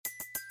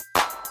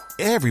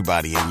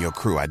Everybody in your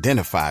crew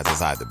identifies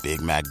as either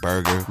Big Mac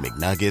Burger,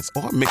 McNuggets,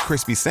 or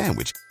McCrispy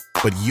Sandwich.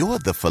 But you're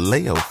the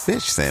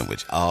Filet-O-Fish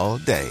Sandwich all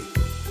day.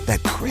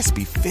 That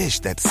crispy fish,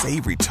 that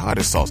savory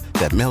tartar sauce,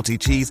 that melty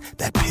cheese,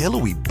 that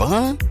pillowy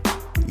bun.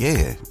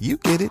 Yeah, you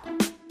get it.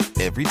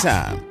 Every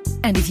time.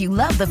 And if you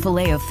love the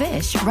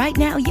Filet-O-Fish, right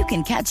now you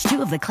can catch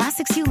two of the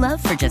classics you love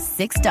for just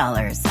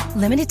 $6.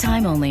 Limited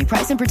time only.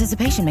 Price and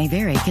participation may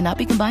vary. Cannot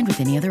be combined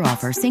with any other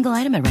offer. Single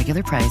item at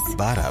regular price.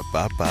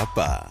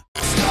 Ba-da-ba-ba-ba.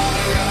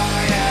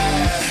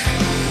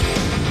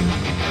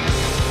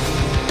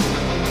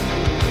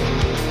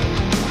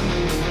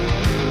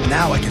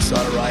 Now I can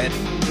start a riot.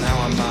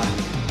 Now I'm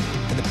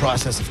in the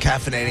process of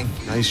caffeinating.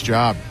 Nice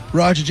job.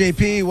 Roger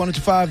JP,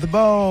 102.5 The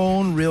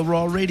Bone, Real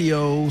Raw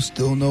Radio.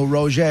 Still no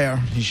Roger.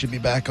 He should be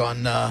back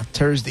on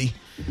Thursday.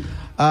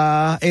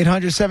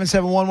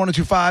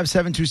 800-771-1025,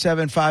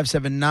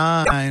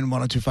 727-579,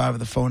 1025 are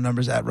the phone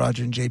numbers at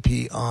Roger and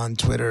JP on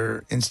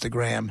Twitter,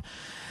 Instagram,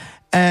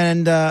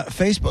 and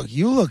Facebook.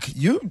 You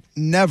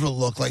never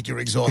look like you're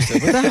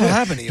exhausted. What the hell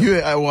happened to you?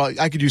 Well,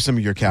 I could use some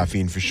of your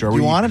caffeine for sure.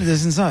 You want it?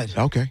 This inside.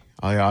 Okay.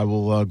 I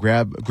will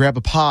grab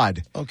a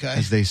pod, okay,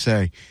 as they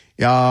say.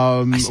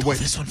 I stole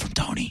this one from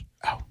Tony.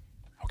 Oh,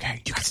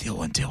 okay. You can steal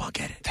one too. I'll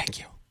get it. Thank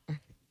you.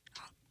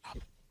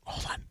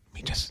 Hold on. Let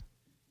me just...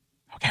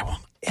 Okay, well,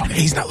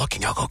 he's not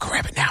looking. I'll go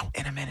grab it now.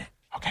 In a minute.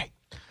 Okay.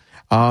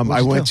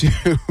 I went.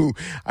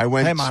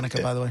 Hey,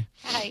 Monica, by the way.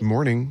 Hi. Good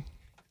morning.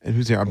 And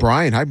who's there?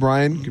 Brian. Hi,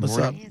 Brian. Good morning.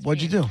 What's up?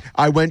 What'd you do?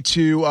 I went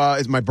to,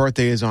 my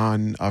birthday is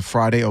on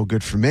Friday. Oh,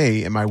 good for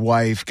me. And my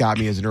wife got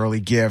me as an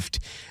early gift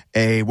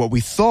what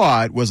we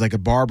thought was like a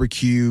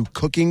barbecue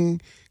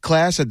cooking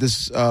class at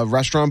this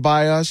restaurant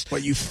by us.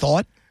 What you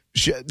thought?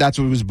 That's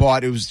what it was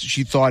bought.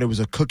 She thought it was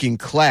a cooking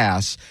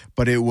class,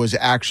 but it was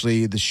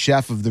actually the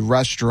chef of the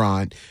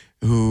restaurant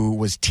who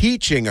was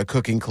teaching a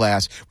cooking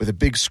class with a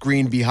big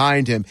screen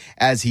behind him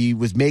as he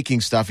was making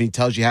stuff. And he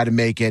tells you how to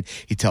make it.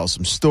 He tells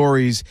some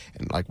stories.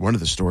 And like one of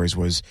the stories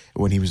was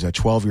when he was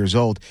 12 years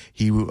old,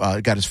 he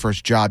got his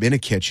first job in a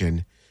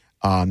kitchen.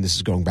 This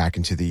is going back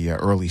into the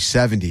early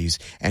 70s.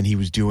 And he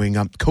was doing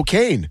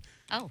cocaine.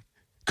 Oh.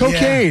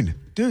 Cocaine. Yeah.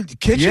 Dude,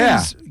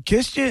 kitchens.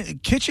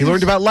 He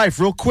learned about life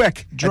real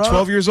quick at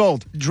 12 years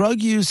old.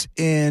 Drug use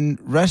in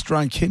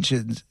restaurant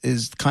kitchens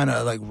is kind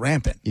of like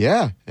rampant.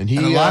 Yeah, and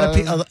a lot of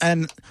people,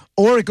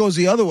 or it goes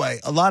the other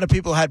way. A lot of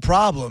people had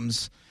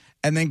problems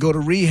and then go to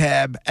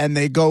rehab and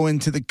they go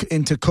into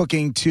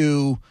cooking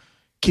to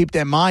keep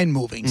their mind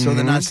moving, so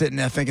they're not sitting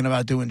there thinking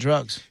about doing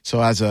drugs.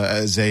 So as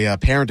a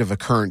parent of a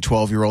current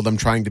 12-year-old, I'm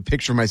trying to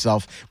picture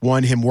myself,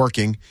 one, him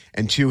working,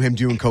 and two, him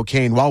doing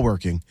cocaine while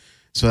working.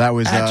 So that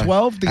was at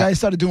 12. The guy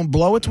started doing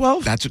blow at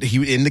 12. That's what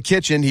he in the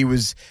kitchen. He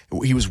was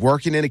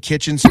working in a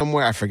kitchen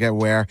somewhere. I forget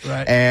where.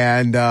 Right.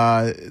 And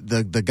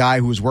the guy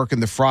who was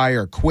working the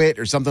fryer quit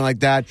or something like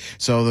that.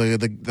 So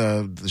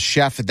the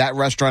chef at that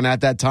restaurant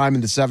at that time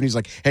in the 70s,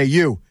 like, hey,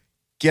 you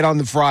get on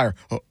the fryer.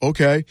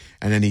 Okay.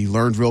 And then he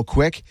learned real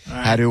quick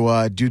how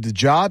to do the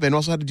job and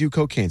also how to do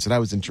cocaine. So that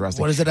was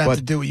interesting. What does it have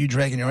to do with you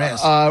dragging your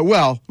ass?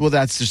 Well,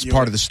 that's just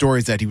part of the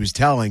stories that he was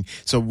telling.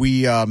 So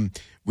we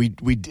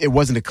it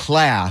wasn't a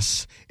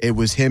class. It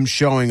was him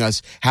showing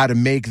us how to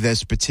make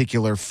this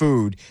particular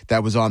food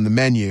that was on the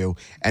menu,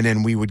 and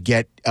then we would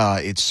get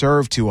it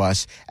served to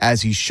us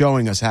as he's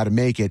showing us how to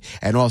make it,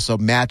 and also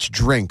match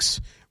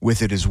drinks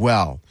with it as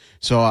well.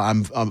 So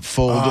I'm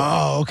full.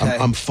 Oh, okay.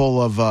 I'm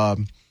full of.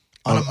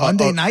 On a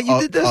Monday night you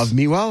did this? Of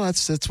me, well,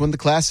 that's when the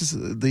class,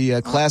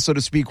 so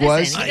to speak, was.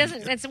 Listen, he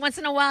doesn't, it's once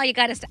in a while you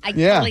got to,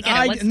 totally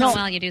get it. Once in a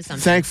while you do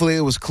something. Thankfully, it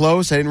was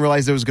close. I didn't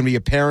realize there was going to be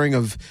a pairing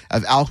of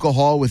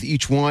alcohol with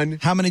each one.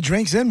 How many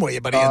drinks in were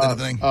you by the end of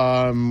the thing?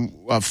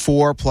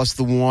 4 plus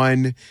the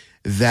one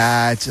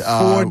that...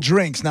 4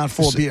 drinks, not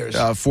 4 beers.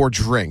 4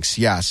 drinks,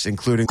 yes,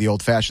 including the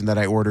old-fashioned that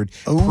I ordered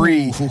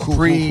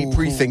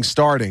pre-thing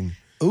starting.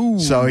 Ooh.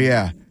 So,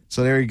 yeah.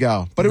 So there you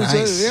go. But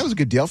nice. It was a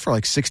good deal for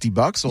like $60.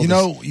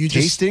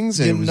 Tastings.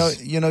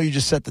 You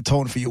just set the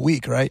tone for your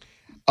week, right?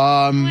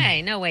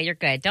 No way. You're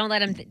good. Don't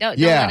let him. Don't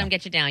let him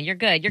get you down. You're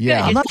good. You're good.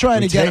 I'm not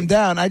trying to get him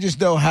down. I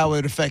just know how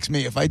it affects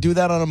me. If I do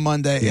that on a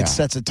Monday, it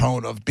sets a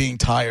tone of being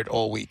tired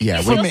all week. Yeah,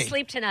 you'll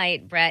sleep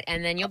tonight, Brett,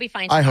 and then you'll be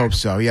fine tomorrow. I hope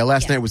so. Yeah,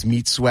 last night was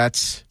meat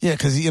sweats. Yeah,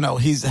 because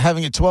he's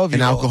having a 12-year-old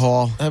and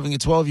alcohol, having a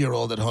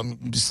 12-year-old at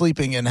home,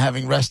 sleeping and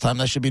having rest time.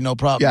 That should be no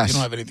problem. Yes, you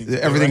don't have anything. To do,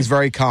 everything's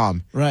very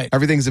calm. Right,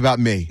 everything's about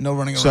me. No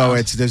running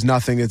around. So there's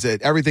nothing.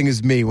 Everything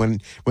is me. When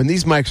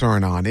these mics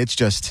aren't on, it's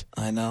just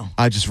I know.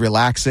 I just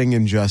relaxing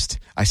and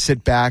I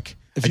sit back.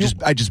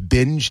 I just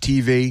binge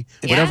TV,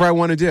 whatever I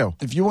want to do.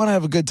 If you want to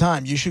have a good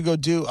time, you should go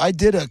do. I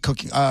did a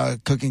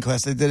cooking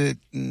class. I did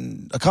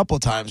it a couple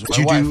of times.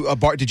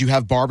 Did you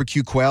have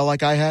barbecue quail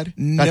like I had?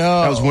 No,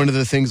 that was one of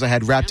the things I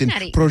had wrapped in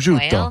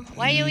prosciutto. Quail.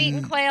 Why are you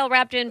eating quail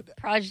wrapped in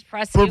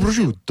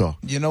prosciutto?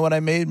 You know what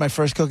I made? My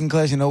first cooking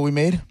class. You know what we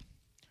made?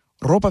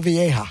 Ropa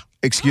vieja.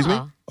 Excuse me?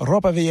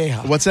 Ropa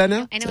vieja. What's that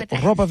now? I know what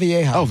that Ropa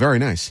vieja. Oh, very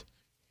nice.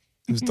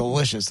 It was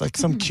delicious, like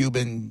some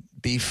Cuban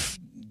beef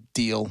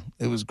deal.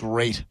 It was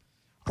great.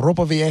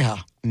 Ropa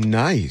vieja.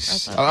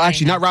 Nice. Okay. Oh,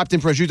 actually, not wrapped in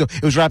prosciutto.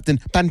 It was wrapped in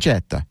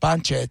pancetta.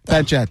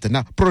 Pancetta.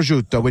 Now,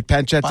 prosciutto with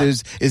pancetta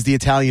is the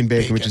Italian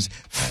bacon, which is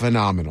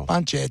phenomenal.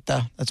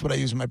 Pancetta. That's what I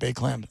use in my baked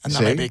clams. Not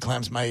See? my baked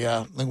clams, my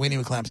linguine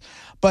with clams.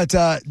 But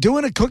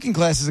doing a cooking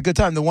class is a good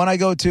time. The one I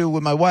go to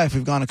with my wife,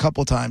 we've gone a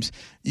couple times.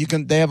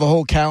 They have a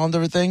whole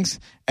calendar of things,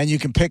 and you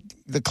can pick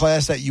the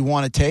class that you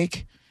want to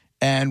take.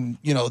 And,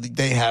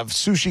 they have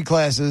sushi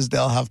classes.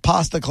 They'll have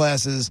pasta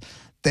classes.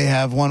 They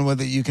have one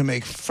where you can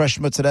make fresh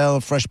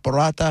mozzarella, fresh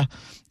burrata,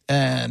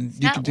 and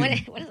you can do what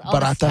is all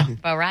this stuff?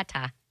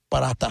 Burrata.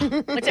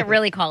 What's it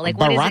really called? Like,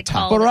 what is it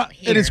called?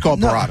 It is called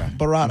burrata.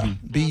 Burrata.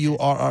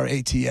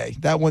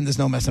 Burrata. That one there's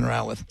no messing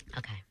around with.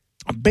 Okay.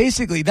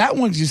 Basically, that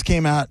one just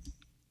came out.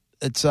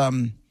 It's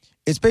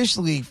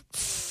basically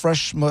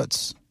fresh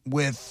mutz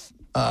with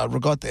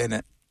ricotta in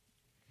it.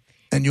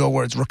 In your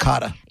words,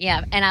 ricotta.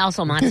 Yeah, and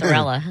also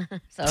mozzarella.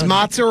 So It's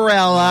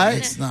mozzarella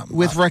It's not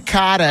with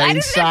ricotta Why does it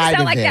inside have to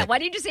sound of like it. that? Why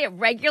did you say it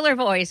regular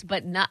voice,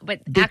 but not?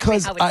 But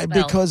because actually how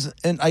it's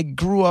spelled? I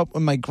grew up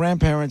when my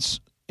grandparents,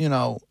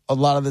 a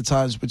lot of the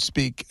times would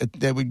speak.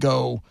 They would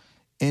go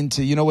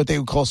into what they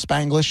would call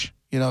Spanglish.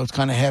 It's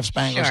kind of half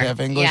Spanglish, Sure, half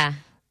English. yeah.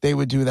 They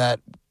would do that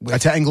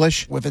with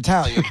English? with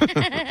Italian.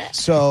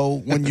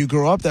 So when you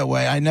grew up that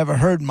way, I never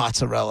heard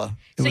mozzarella.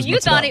 So was you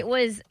thought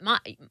mozzarella.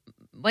 it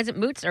was it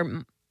moots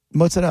or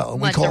Mozzarella.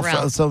 We call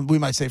Mozzarella. so we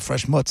might say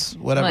fresh mutz,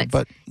 whatever. mutz?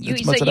 But you,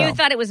 it's so mozzarella. you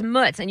thought it was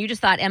mutz, and you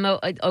just thought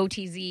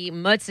MOTZ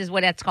mutz is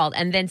what it's called,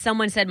 and then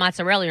someone said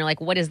mozzarella, and you're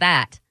like, what is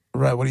that?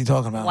 Right? What are you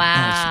talking about?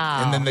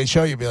 Wow. And then they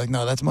show you, be like,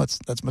 no, that's mutz.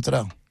 That's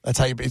mozzarella. That's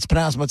how it's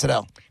pronounced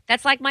mozzarella.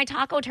 That's like my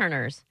taco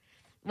turners.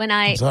 When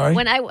I sorry?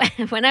 when I was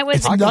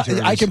It's not,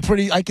 I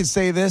can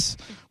say this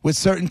with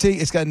certainty.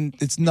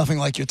 It's nothing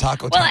like your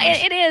taco. well,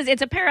 tenders. it is.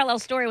 It's a parallel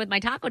story with my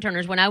taco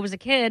turners. When I was a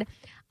kid,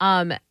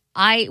 my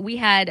mom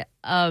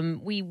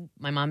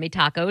made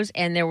tacos,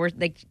 and there were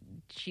and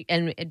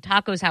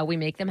tacos, how we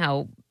make them,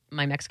 how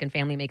my Mexican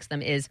family makes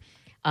them is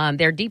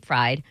they're deep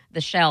fried.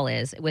 The shell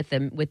is with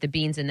the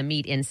beans and the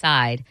meat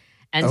inside,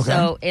 and Okay.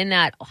 so in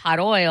that hot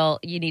oil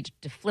you need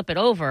to flip it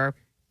over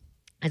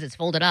as it's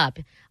folded up.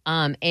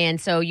 And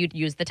so you'd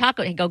use the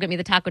taco. Hey, go get me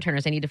the taco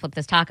turners. I need to flip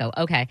this taco.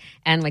 Okay.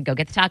 And go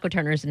get the taco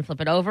turners and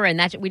flip it over. And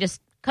we just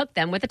cooked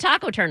them with the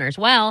taco turners.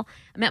 Well,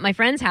 I'm at my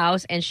friend's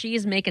house, and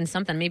she's making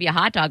something, maybe a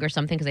hot dog or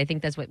something, because I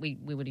think that's what we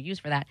would have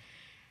used for that.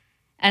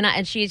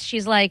 And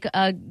she's like,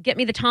 get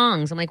me the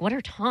tongs. I'm like, what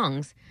are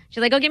tongs?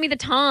 She's like, oh, get me the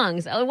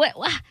tongs. Oh, what?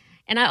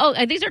 And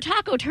these are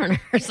taco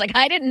turners. Like,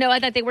 I didn't know. I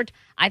thought they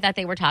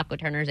were taco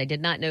turners. I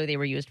did not know they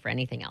were used for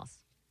anything else.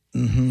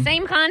 Mm-hmm.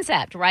 Same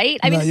concept, right?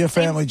 I mean, your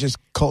family just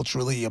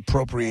culturally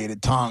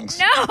appropriated tongs.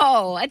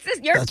 No, it's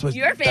just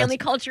your family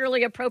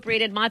culturally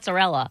appropriated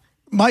mozzarella.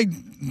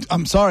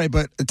 I'm sorry,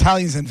 but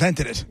Italians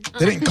invented it.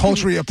 They didn't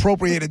culturally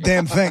appropriate a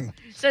damn thing.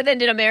 So then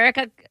did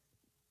America?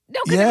 No,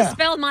 because it's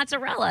spelled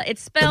mozzarella.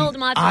 It's spelled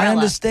mozzarella. I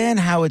understand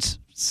how it's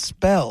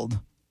spelled,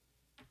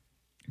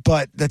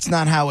 but that's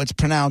not how it's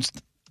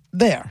pronounced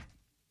there.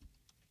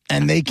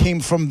 And they came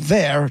from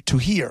there to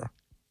here.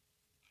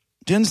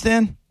 Do you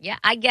understand? Yeah,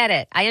 I get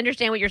it. I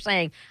understand what you're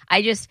saying.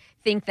 I just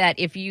think that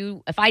if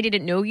I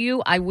didn't know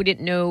you, I wouldn't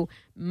know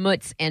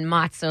mutz and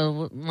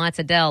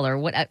mozzarella or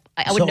what. I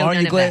would know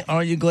none of that.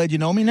 Aren't you glad you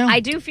know me now?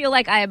 I do feel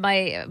like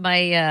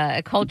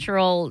my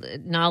cultural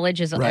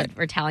knowledge is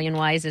Italian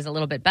wise is a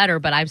little bit better,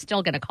 but I'm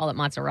still going to call it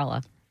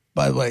mozzarella.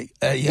 By the way,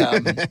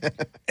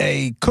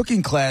 a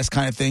cooking class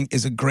kind of thing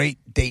is a great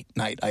date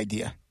night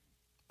idea.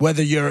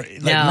 Whether you're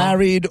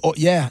married or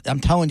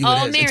I'm telling you,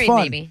 it is. Married it's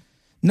fun. maybe.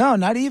 No,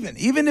 not even.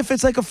 Even if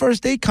it's like a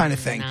first date kind of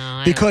thing.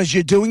 No, because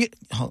you're doing it.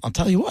 I'll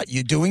tell you what.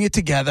 You're doing it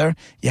together.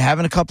 You're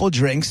having a couple of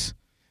drinks.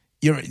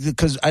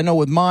 Because I know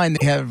with mine,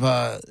 they have,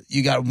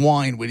 you got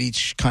wine with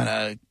each kind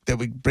of, that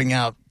we bring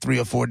out 3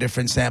 or 4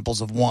 different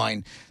samples of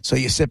wine. So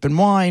you're sipping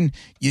wine,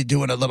 you're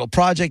doing a little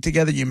project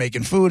together, you're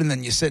making food, and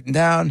then you're sitting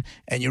down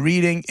and you're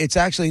eating. It's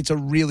a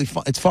really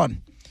fun, it's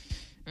fun.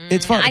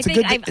 It's fun.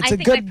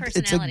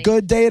 It's a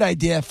good date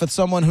idea for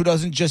someone who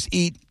doesn't just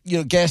eat,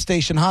 gas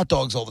station hot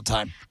dogs all the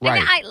time.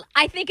 Right.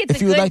 I think it's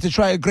if you would like to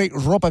try a great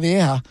ropa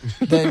vieja,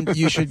 then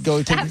you should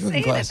go take a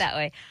cooking class. That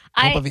way.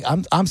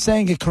 I'm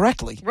saying it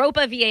correctly.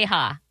 Ropa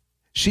vieja.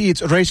 She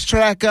eats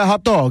racetrack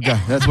hot dog.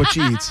 That's what she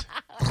eats.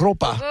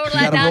 Ropa.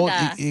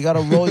 You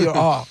gotta roll your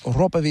R.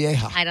 Ropa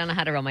vieja. I don't know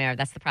how to roll my R.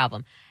 That's the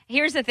problem.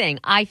 Here's the thing.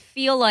 I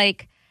feel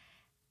like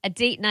a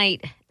date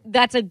night.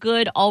 That's a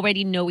good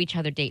already know each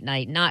other date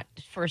night, not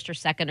first or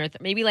second or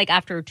maybe like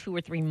after 2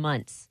 or 3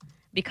 months,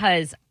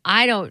 because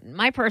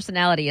my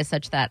personality is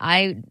such that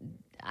I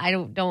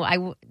don't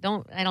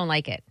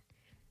like it.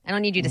 I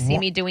don't need you to see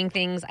me doing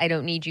things. I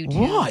don't need you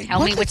to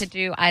tell me what to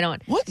do. I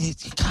don't. What?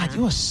 God,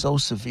 you are so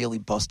severely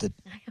busted.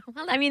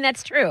 Well, I mean,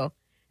 that's true.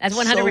 That's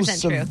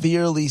 100% true.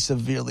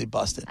 Severely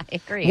busted. I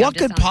agree. What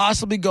could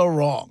possibly go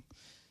wrong?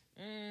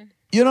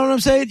 You know what I'm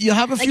saying? You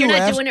have a few you're not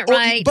laughs, doing it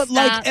right. But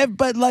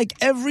like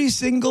every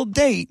single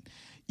date,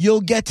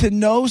 you'll get to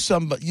know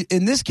somebody.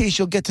 In this case,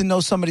 you'll get to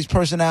know somebody's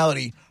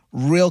personality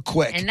real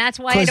quick. And that's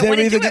why I don't want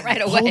to do it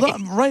right away. Hold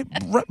on, right,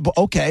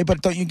 okay,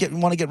 but don't you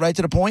want to get right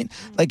to the point?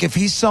 Like if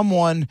he's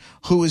someone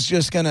who is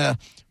just going to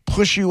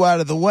push you out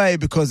of the way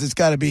because it's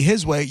got to be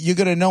his way, you're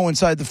going to know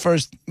inside the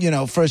first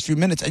few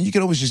minutes, and you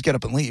can always just get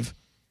up and leave,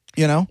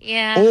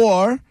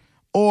 Yeah.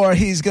 Or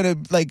he's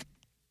going to like,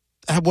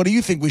 what do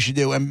you think we should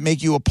do? And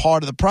make you a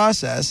part of the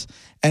process.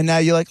 And now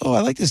you're like, oh,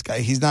 I like this guy.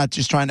 He's not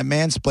just trying to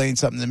mansplain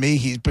something to me.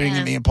 He's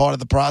bringing me a part of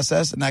the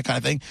process and that kind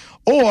of thing.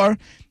 Or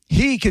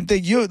he can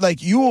think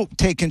you'll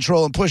take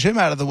control and push him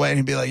out of the way and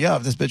he'll be like, yeah,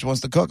 if this bitch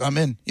wants to cook, I'm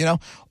in.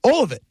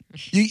 All of it.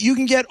 You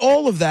can get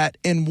all of that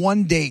in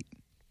one date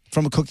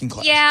from a cooking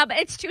class. Yeah, but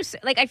it's too,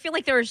 I feel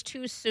like there's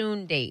too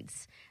soon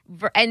dates.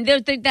 And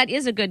that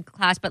is a good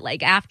class, but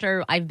like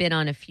after I've been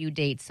on a few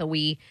dates, so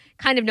we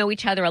kind of know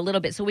each other a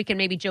little bit, so we can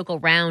maybe joke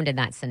around in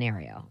that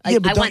scenario. Yeah,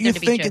 but I want them to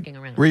be joking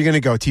around. Where are you going to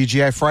go?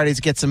 TGI Fridays,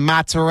 get some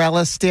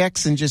mozzarella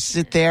sticks and just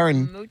sit there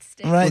and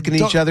look in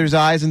each other's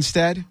eyes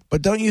instead?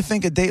 But don't you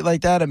think a date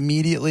like that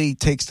immediately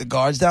takes the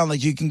guards down?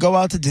 Like you can go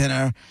out to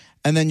dinner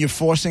and then you're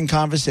forcing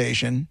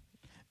conversation.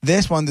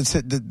 This one,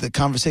 the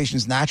conversation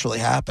is naturally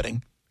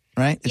happening,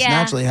 right? It's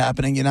naturally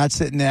happening. You're not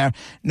sitting there.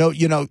 No,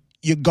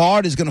 your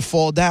guard is going to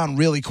fall down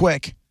really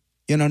quick.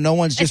 No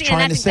one's just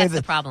trying to say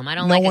the problem. I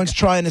don't no one's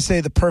trying to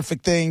say the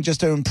perfect thing just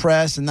to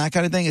impress and that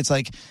kind of thing. It's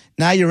like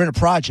now you're in a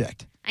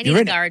project. I need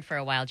a guard for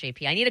a while,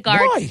 JP. I need a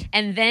guard. Why?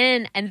 And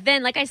then,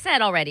 like I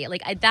said already,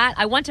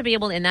 I want to be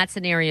able in that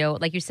scenario,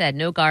 like you said,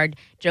 no guard,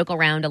 joke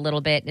around a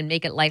little bit and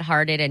make it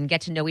lighthearted and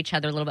get to know each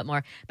other a little bit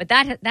more. But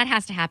that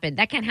has to happen.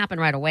 That can't happen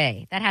right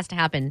away. That has to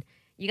happen.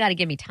 You got to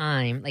give me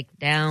time, like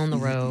down the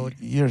road.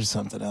 You're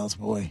something else,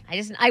 boy.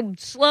 I'm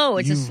slow.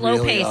 It's a slow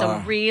really pace,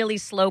 are. a really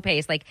slow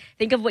pace. Like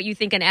think of what you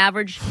think an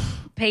average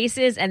pace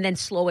is, and then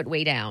slow it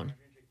way down.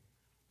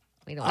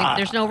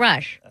 There's no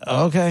rush.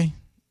 Okay,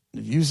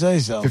 if you say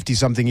so.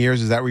 50-something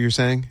years, is that what you're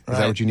saying? Right. Is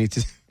that what you need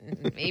to?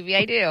 Maybe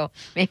I do.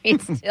 Maybe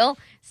it's still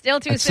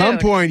too soon. At some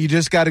point, you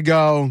just got to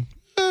go,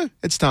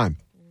 it's time.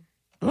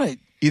 Right.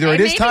 Either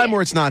it is time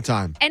or it's not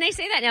time. And I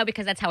say that now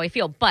because that's how I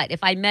feel. But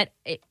if I met...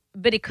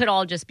 But it could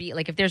all just be,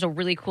 like, if there's a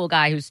really cool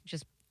guy who's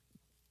just,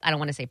 I don't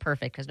want to say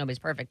perfect because nobody's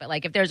perfect, but,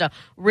 like, if there's a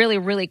really,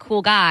 really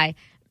cool guy,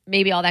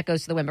 maybe all that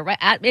goes to the wind.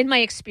 But in my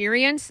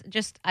experience,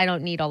 I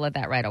don't need all of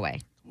that right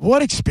away.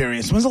 What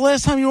experience? When's the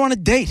last time you were on a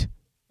date?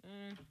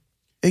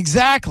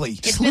 Exactly.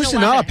 Just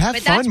loosen up. Have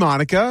fun,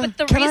 Monica.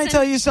 Can I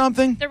tell you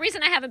something? The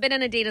reason I haven't been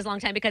on a date as a long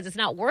time because it's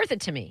not worth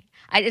it to me.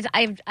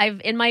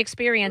 I've in my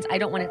experience, I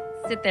don't want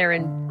to sit there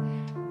and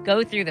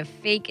go through the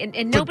fake and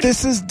nobody. But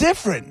this is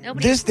different.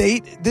 This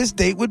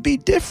date would be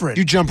different.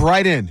 You jump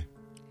right in.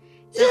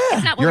 Yeah.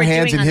 It's not what Your we're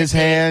hand's doing in on his the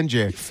date. hand.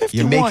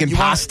 You're making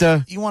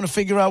pasta. You want to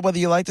figure out whether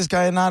you like this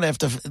guy or not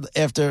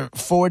after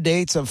 4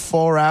 dates of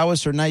 4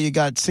 hours, or now you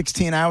got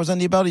 16 hours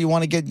under your belt, or you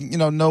want to get,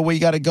 know where you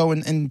got to go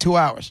in 2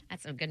 hours.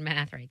 That's some good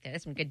math right there.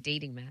 That's some good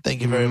dating math.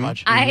 Thank you very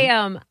much.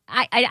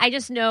 I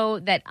just know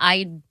that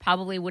I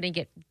probably wouldn't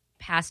get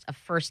past a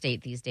first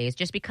date these days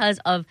just because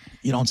of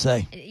You don't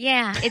say.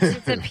 Yeah,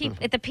 it's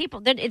the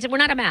people. We're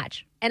not a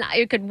match, and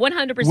it could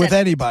 100% with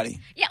anybody.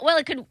 Yeah, well,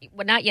 it could.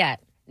 Well, not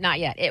yet. Not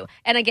yet.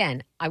 And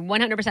again, I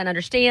 100%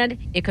 understand.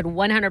 It could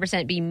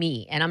 100% be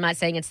me, and I'm not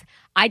saying it's.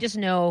 I just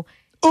know.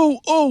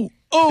 Oh.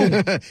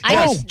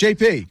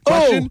 JP,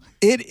 question?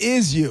 It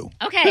is you.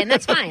 Okay, and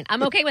that's fine.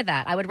 I'm okay with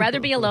that. I would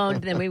rather be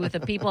alone than be with the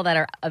people that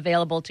are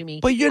available to me.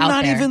 But you're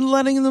not there. even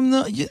letting them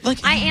know.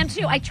 I am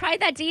too. I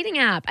tried that dating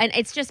app, and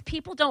it's just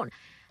people don't.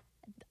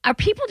 Are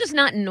people just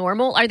not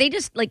normal? Are they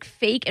just like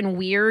fake and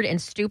weird and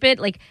stupid?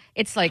 Like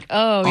it's like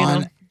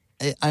I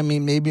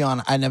mean, maybe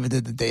on. I never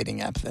did the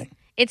dating app thing.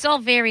 It's all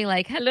very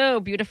like, hello,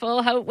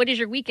 beautiful. What is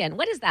your weekend?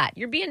 What is that?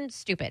 You're being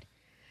stupid.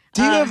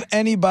 Do you have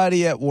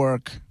anybody at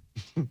work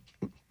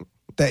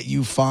that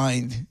you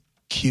find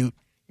cute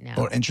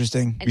or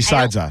interesting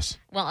besides us?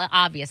 Well,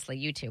 obviously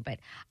you two, but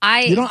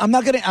I. You don't. I'm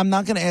not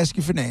gonna ask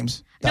you for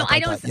names. No, I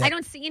don't. I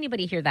don't see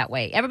anybody here that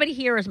way. Everybody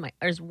here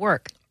is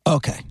work.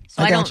 Okay,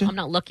 so I'm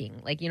not looking.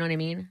 Like, you know what I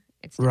mean?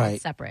 It's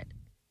separate.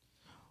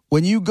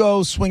 When you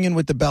go swinging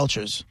with the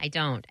Belchers, I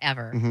don't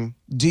ever. Mm-hmm.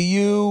 Do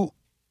you?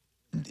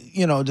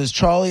 Does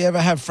Charlie ever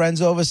have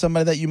friends over?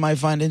 Somebody that you might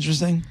find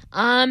interesting?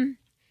 I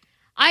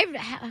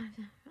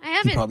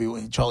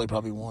haven't. Charlie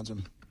probably warns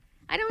him.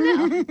 I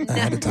don't know.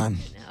 Ahead of time.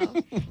 No.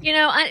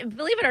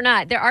 Believe it or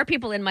not, there are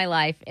people in my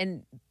life,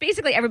 and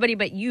basically everybody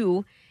but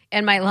you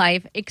in my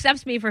life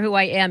accepts me for who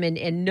I am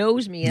and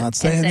knows me. I'm not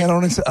saying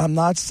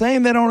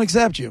they don't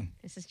accept you.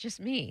 This is just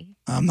me.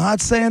 I'm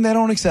not saying they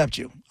don't accept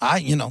you.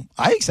 I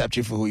accept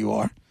you for who you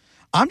are.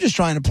 I'm just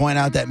trying to point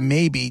out that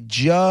maybe,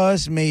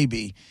 just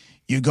maybe,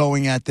 you're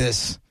going at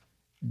this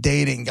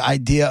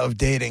idea of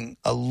dating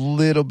a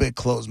little bit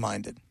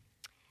closed-minded.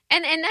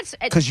 And that's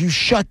because you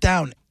shut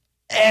down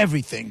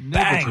everything.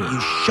 Bang!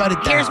 You shut it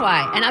down. Here's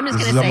why, and I'm just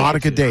going to say, this is a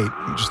Monica date,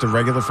 just a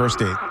regular first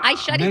date. I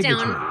shut it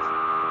down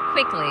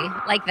quickly,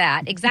 like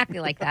that, exactly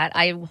like that.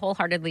 I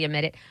wholeheartedly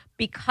admit it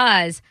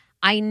because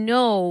I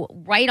know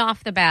right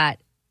off the bat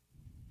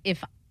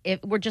if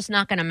we're just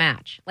not going to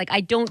match. Like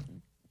I don't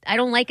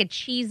like a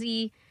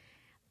cheesy.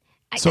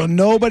 So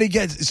nobody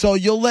gets. So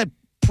you'll let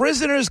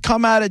prisoners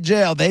come out of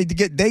jail. They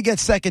get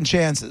second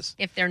chances.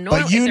 If they're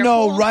normal, but you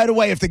know cool, right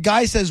away if the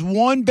guy says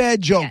one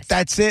bad joke, yes,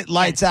 that's it.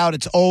 Lights out.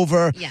 It's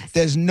over. Yes.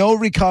 There's no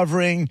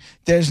recovering.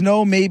 There's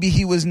no maybe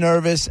he was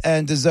nervous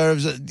and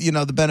deserves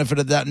the benefit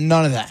of that.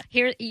 None of that.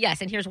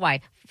 And here's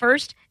why.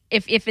 First,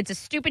 if it's a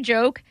stupid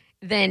joke,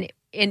 then.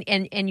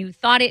 And you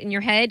thought it in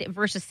your head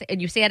versus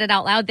and you said it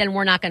out loud, then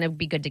we're not going to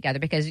be good together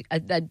because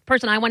the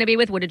person I want to be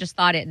with would have just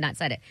thought it and not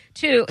said it.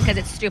 Two, because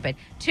it's stupid.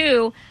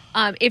 Two,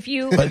 if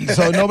you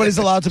so nobody's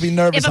allowed to be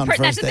nervous on the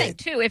first that's the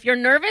date. thing. Two, if you're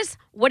nervous,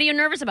 what are you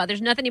nervous about?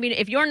 There's nothing to be.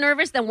 If you're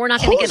nervous, then we're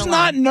not going to get along.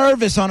 Who's not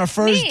nervous on a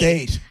first Me.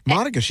 date?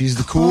 Monica, she's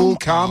the cool,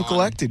 calm,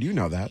 collected. You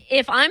know that.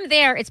 If I'm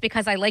there, it's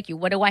because I like you.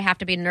 What do I have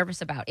to be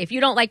nervous about? If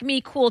you don't like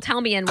me, cool, tell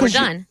me and we're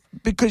done.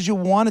 Because you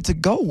want it to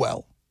go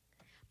well.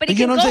 But it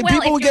you know can what I'm go saying?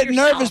 well People if get you're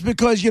yourself. nervous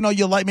because you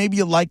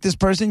like this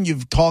person.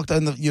 You've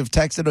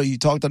texted or you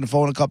talked on the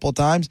phone a couple of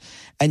times,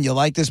 and you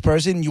like this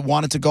person. And you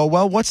want it to go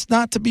well. What's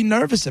not to be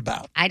nervous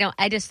about? I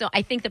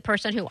think the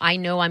person who I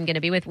know I'm going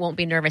to be with won't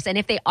be nervous, and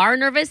if they are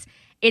nervous,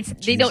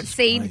 they don't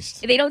say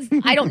Christ. they don't.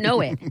 I don't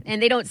know it,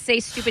 and they don't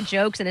say stupid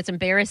jokes, and it's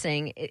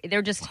embarrassing.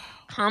 They're just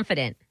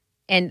confident.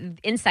 And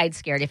inside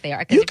scared if they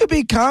are. You could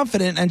be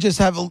confident and just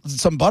have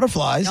some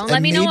butterflies. Don't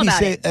let me know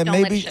about it. And Don't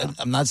maybe let it show.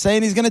 I'm not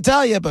saying he's going to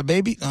tell you, but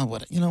maybe. Oh,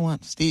 what? You know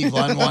what? Steve,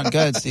 line one. Go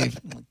ahead, Steve.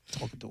 I'm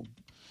talking to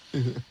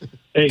him.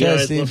 Hey Go ahead,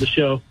 guys, Steve. love the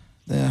show.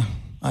 Yeah,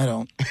 I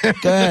don't. Go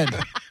ahead.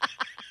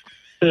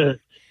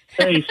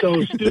 Hey,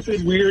 so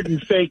stupid, weird,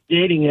 and fake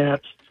dating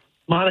apps.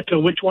 Monica,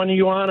 which one are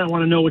you on? I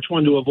want to know which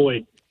one to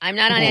avoid. I'm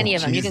not on any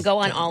of them. You can go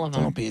on all of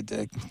them. Don't be a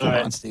dick. Come All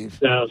right. on, Steve.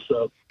 No,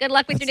 so Good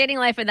luck with your dating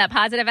life with that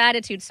positive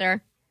attitude, sir.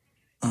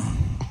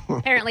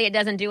 Apparently, it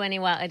doesn't do any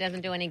well. It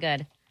doesn't do any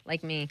good.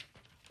 Like me.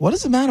 What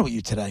is the matter with you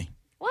today?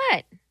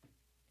 What?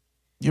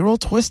 You're all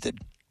twisted.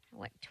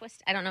 What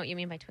twist? I don't know what you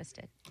mean by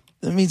twisted.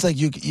 That means like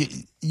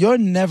you're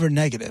never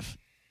negative.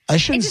 I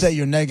shouldn't say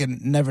you're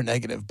never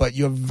negative, but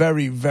you're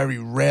very, very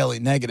rarely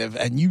negative,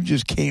 and you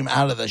just came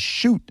out of the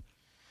chute.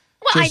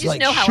 Well, I just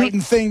know how shooting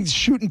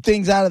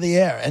things out of the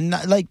air, and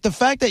like the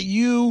fact that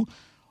you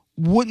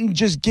wouldn't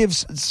just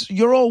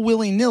you're all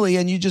willy nilly,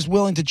 and you're just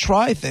willing to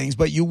try things,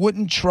 but you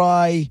wouldn't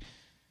try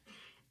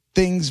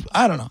things.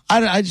 I don't know. I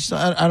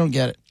don't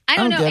get it. I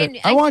don't know. Get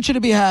it. I want you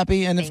to be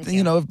happy, and if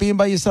if being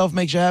by yourself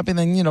makes you happy,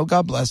 then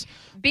God bless.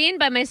 Being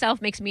by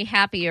myself makes me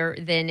happier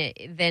than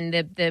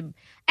the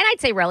and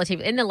I'd say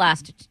relative in the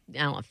last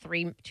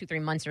 3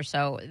 months or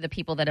so, the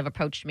people that have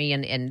approached me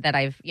and that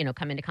I've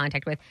come into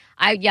contact with,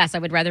 I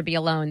would rather be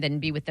alone than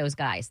be with those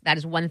guys. That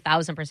is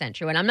 1,000%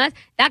 true. And I'm not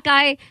that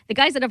guy. The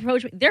guys that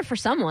approach me, they're for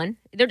someone.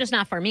 They're just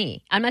not for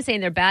me. I'm not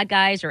saying they're bad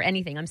guys or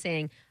anything. I'm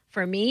saying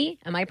for me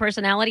and my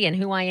personality and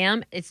who I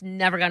am, it's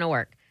never going to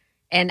work.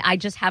 And I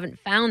just haven't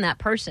found that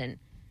person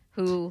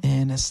who.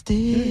 And I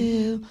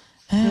still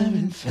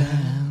haven't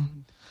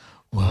found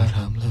what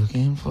I'm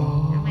looking for.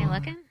 Am I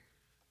looking?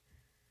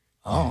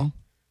 Oh.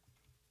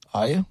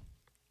 Are you?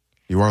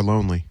 You are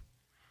lonely.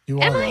 You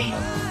are Am lonely.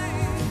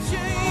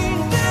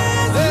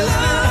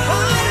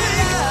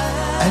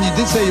 And you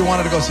did say you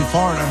wanted to go see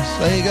Foreigners. So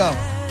there you go.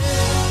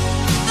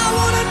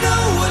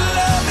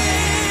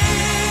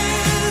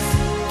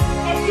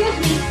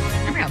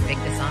 Remember how big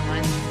this song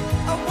was?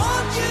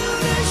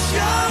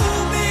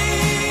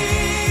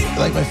 You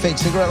like my fake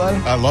cigarette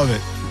lighter? I love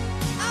it.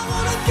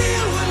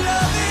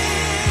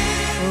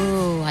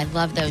 Ooh, I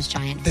love those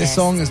giant This fists.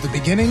 song is the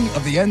beginning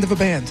of the end of a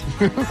band.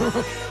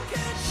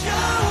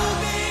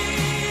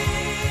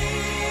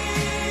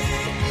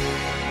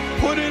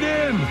 Put it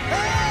in.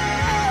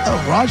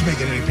 Oh, Raj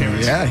making an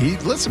appearance. Yeah,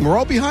 listen, we're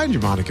all behind you,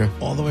 Monica.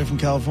 All the way from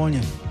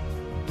California.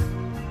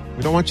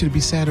 We don't want you to be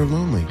sad or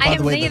lonely. I am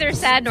the way, neither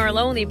sad nor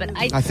lonely, but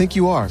I think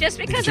you are. just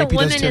because JP a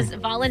woman does is too.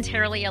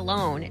 voluntarily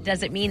alone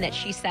doesn't mean that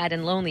she's sad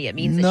and lonely. It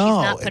means that No,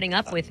 she's not putting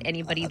up with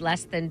anybody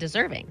less than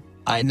deserving.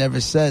 I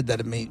never said that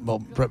it mean. Well,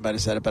 Brett might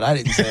have said it, but I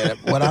didn't say it.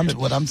 What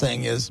I'm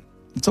saying is,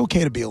 it's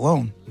okay to be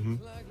alone,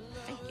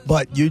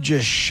 but you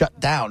just shut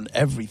down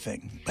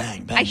everything.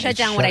 Bang, bang. I shut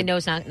down what I know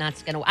is not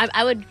going to.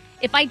 I would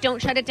if I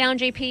don't shut it down,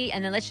 JP,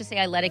 and then let's just say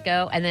I let it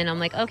go, and then I'm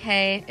like,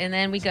 okay, and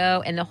then we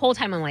go, and the whole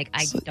time I'm like,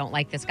 I don't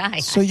like this guy.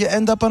 So you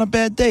end up on a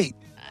bad date.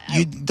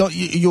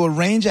 You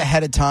arrange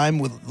ahead of time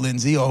with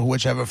Lindsay or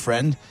whichever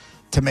friend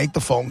to make the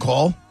phone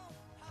call,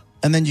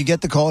 and then you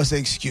get the call and say,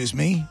 "Excuse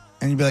me,"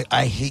 and you be like,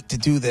 "I hate to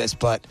do this,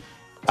 but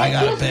I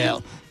gotta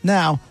bail."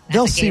 Now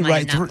they'll see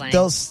right through.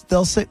 They'll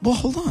say, "Well,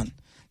 hold on."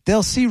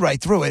 They'll see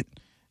right through it,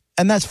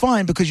 and that's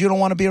fine because you don't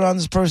want to be around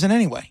this person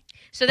anyway.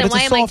 So then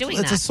why am I doing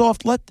that? It's a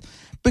soft let.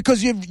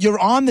 Because you're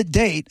on the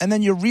date, and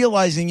then you're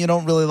realizing you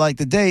don't really like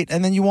the date,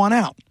 and then you want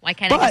out. Why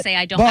can't I just say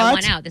I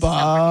want out? This is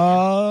not working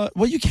out.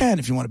 Well, you can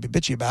if you want to be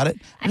bitchy about it.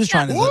 I'm just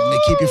not- trying to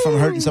keep you from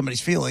hurting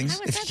somebody's feelings.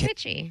 How is If that you can.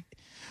 bitchy?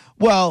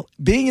 Well,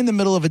 being in the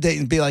middle of a date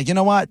and be like, you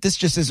know what, this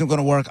just isn't going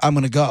to work. I'm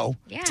going to go.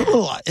 Yeah.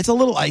 It's a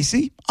little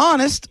icy,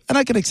 honest, and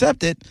I can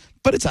accept it,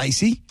 but it's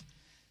icy.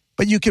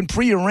 But you can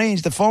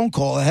prearrange the phone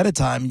call ahead of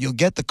time. You'll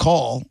get the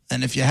call,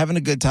 and if you're having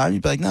a good time,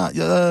 you'll be like,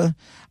 "No,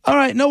 all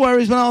right, no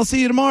worries, but I'll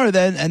see you tomorrow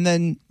then." And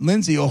then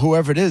Lindsay or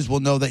whoever it is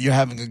will know that you're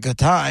having a good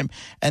time,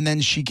 and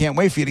then she can't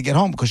wait for you to get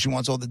home because she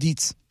wants all the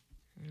deets.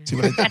 See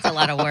what I did? That's a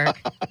lot of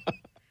work.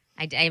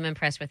 I am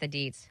impressed with the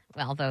deets.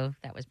 Well, although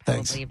that was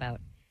probably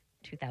about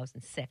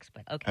 2006,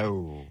 but okay.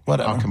 Oh,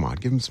 whatever. Oh, come on,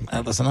 give him some.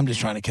 Listen, I'm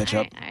just trying to catch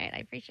up. All right, I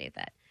appreciate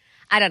that.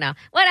 I don't know.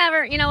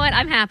 Whatever. You know what?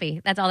 I'm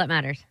happy. That's all that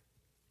matters.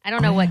 I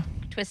don't know what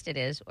twisted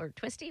is or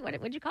twisty. What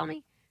would you call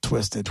me?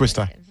 Twisted.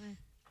 Twister.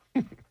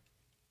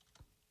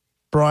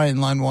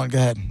 Brian, line 1, go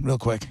ahead, real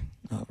quick.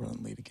 Oh, we're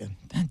on lead again.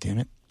 God damn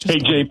it. Hey,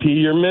 JP,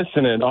 you're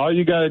missing it. All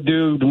you got to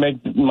do to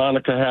make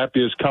Monica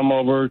happy is come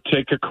over,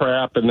 take a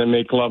crap, and then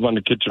make love on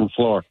the kitchen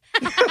floor.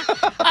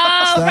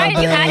 Oh,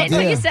 Brian, you had it. So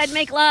you said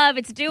make love.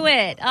 It's do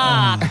it.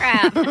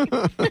 Crap.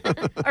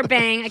 Or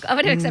bang. I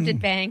would have accepted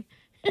bang.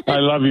 I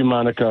love you,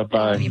 Monica. Bye.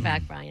 I love you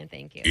back, Brian.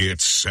 Thank you.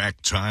 It's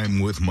sack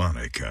time with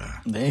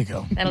Monica. There you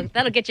go.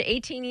 That'll get you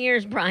 18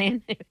 years,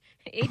 Brian.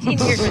 18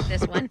 years with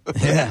this one.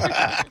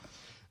 Yeah.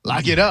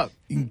 Lock it up.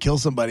 You can kill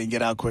somebody and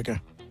get out quicker.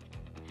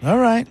 All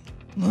right.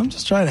 I'm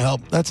just trying to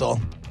help. That's all.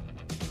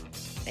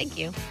 Thank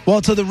you. Well,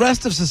 to the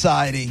rest of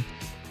society,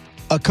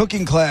 a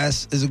cooking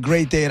class is a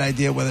great date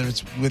idea, whether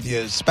it's with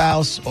your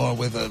spouse or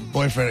with a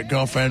boyfriend or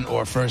girlfriend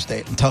or a first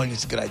date. I'm telling you,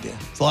 it's a good idea.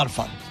 It's a lot of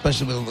fun,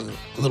 especially with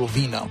a little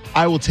vino.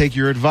 I will take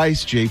your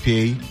advice,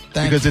 JP,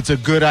 because it's a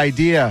good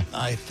idea.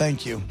 I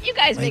thank you. You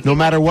guys make No me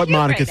matter what cute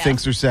Monica right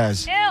thinks or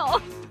says.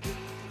 Ew.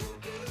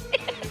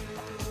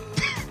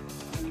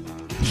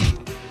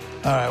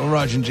 All right, we're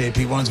Roger and JP,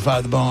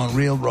 105 The Bone,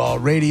 Real Raw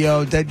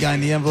Radio. Dead Guy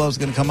in the Envelope is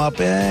going to come up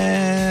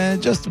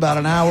in just about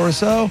an hour or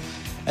so.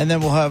 And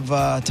then we'll have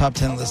top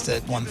 10 list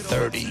at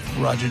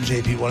 1:30. Roger and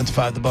JP,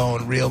 105 The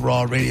Bone, Real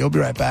Raw Radio. We'll be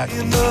right back.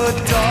 In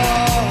the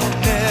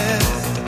darkness.